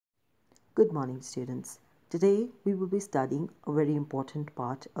Good morning, students. Today we will be studying a very important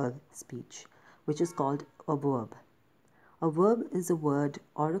part of speech, which is called a verb. A verb is a word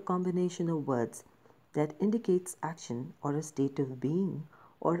or a combination of words that indicates action or a state of being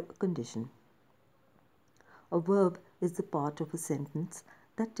or a condition. A verb is the part of a sentence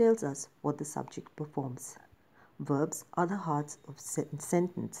that tells us what the subject performs. Verbs are the hearts of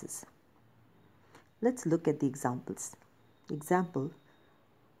sentences. Let's look at the examples. Example: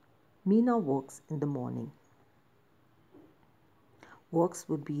 Meena walks in the morning. Walks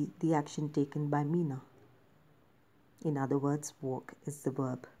would be the action taken by Meena. In other words, walk is the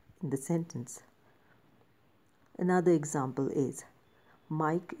verb in the sentence. Another example is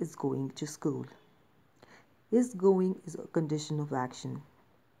Mike is going to school. Is going is a condition of action,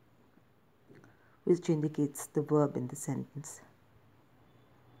 which indicates the verb in the sentence.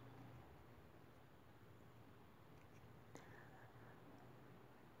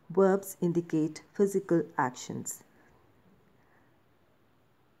 Verbs indicate physical actions.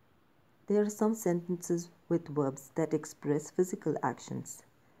 There are some sentences with verbs that express physical actions.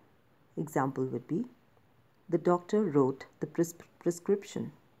 Example would be, the doctor wrote the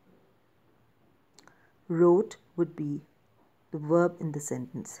prescription. Wrote would be the verb in the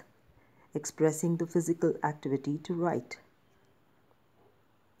sentence, expressing the physical activity to write.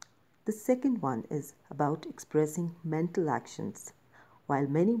 The second one is about expressing mental actions. While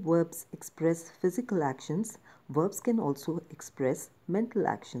many verbs express physical actions, verbs can also express mental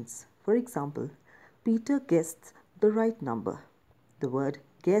actions. For example, Peter guessed the right number. The word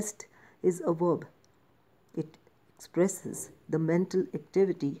guessed is a verb. It expresses the mental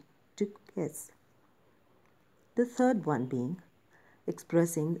activity to guess. The third one being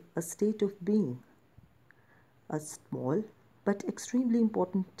expressing a state of being. A small but extremely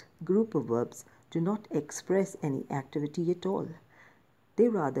important group of verbs do not express any activity at all. They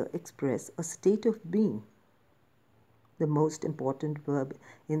rather express a state of being. The most important verb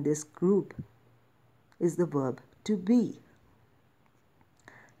in this group is the verb to be.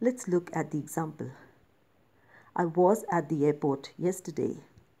 Let's look at the example. I was at the airport yesterday.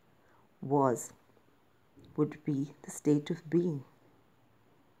 Was would be the state of being.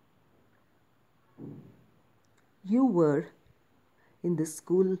 You were in the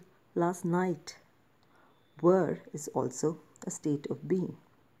school last night. Were is also a state of being.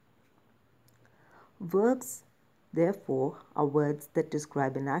 Verbs, therefore, are words that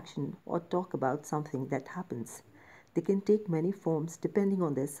describe an action or talk about something that happens. They can take many forms depending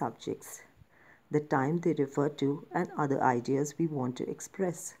on their subjects, the time they refer to, and other ideas we want to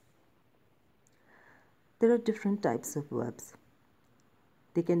express. There are different types of verbs.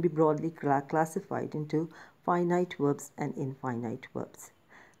 They can be broadly classified into finite verbs and infinite verbs.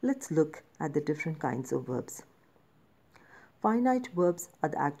 Let's look at the different kinds of verbs. Finite verbs are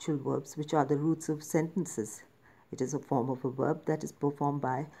the actual verbs which are the roots of sentences. It is a form of a verb that is performed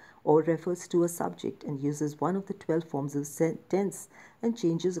by or refers to a subject and uses one of the 12 forms of tense and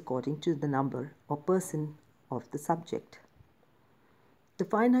changes according to the number or person of the subject. The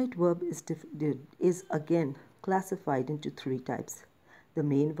finite verb is again classified into three types: the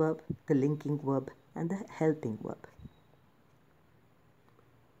main verb, the linking verb, and the helping verb.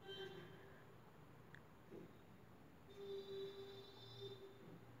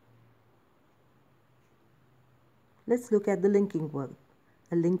 Let's look at the linking verb.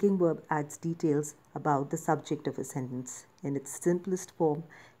 A linking verb adds details about the subject of a sentence. In its simplest form,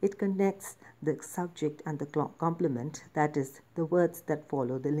 it connects the subject and the complement, that is, the words that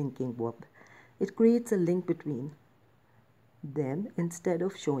follow the linking verb. It creates a link between them instead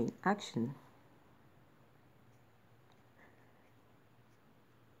of showing action.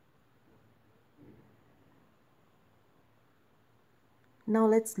 Now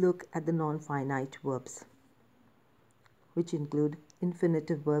let's look at the non-finite verbs, which include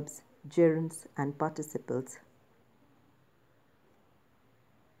infinitive verbs, gerunds, and participles.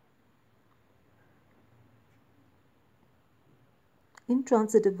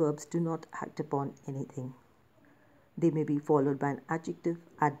 Intransitive verbs do not act upon anything. They may be followed by an adjective,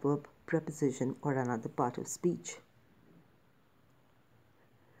 adverb, preposition, or another part of speech.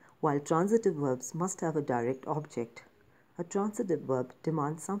 While transitive verbs must have a direct object, a transitive verb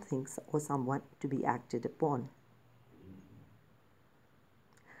demands something or someone to be acted upon.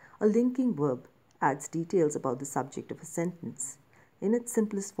 A linking verb adds details about the subject of a sentence. In its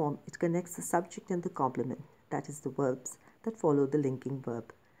simplest form, it connects the subject and the complement, that is, the verbs that follow the linking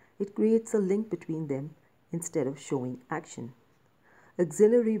verb. It creates a link between them instead of showing action.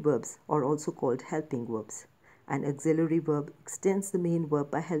 Auxiliary verbs are also called helping verbs. An auxiliary verb extends the main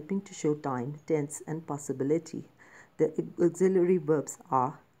verb by helping to show time, tense, and possibility. The auxiliary verbs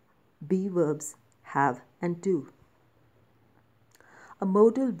are Be verbs have and do. A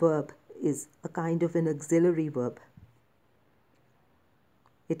modal verb is a kind of an auxiliary verb.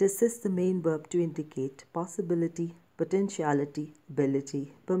 It assists the main verb to indicate possibility, potentiality,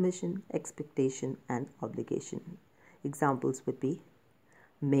 ability, permission, expectation, and obligation. Examples would be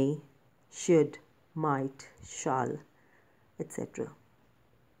may, should, might, shall, etc.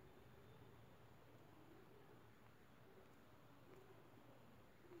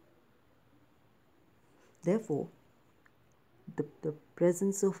 Therefore, the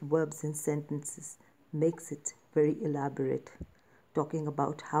presence of verbs in sentences makes it very elaborate, talking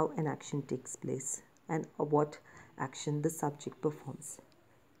about how an action takes place and what action the subject performs.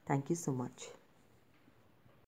 Thank you so much.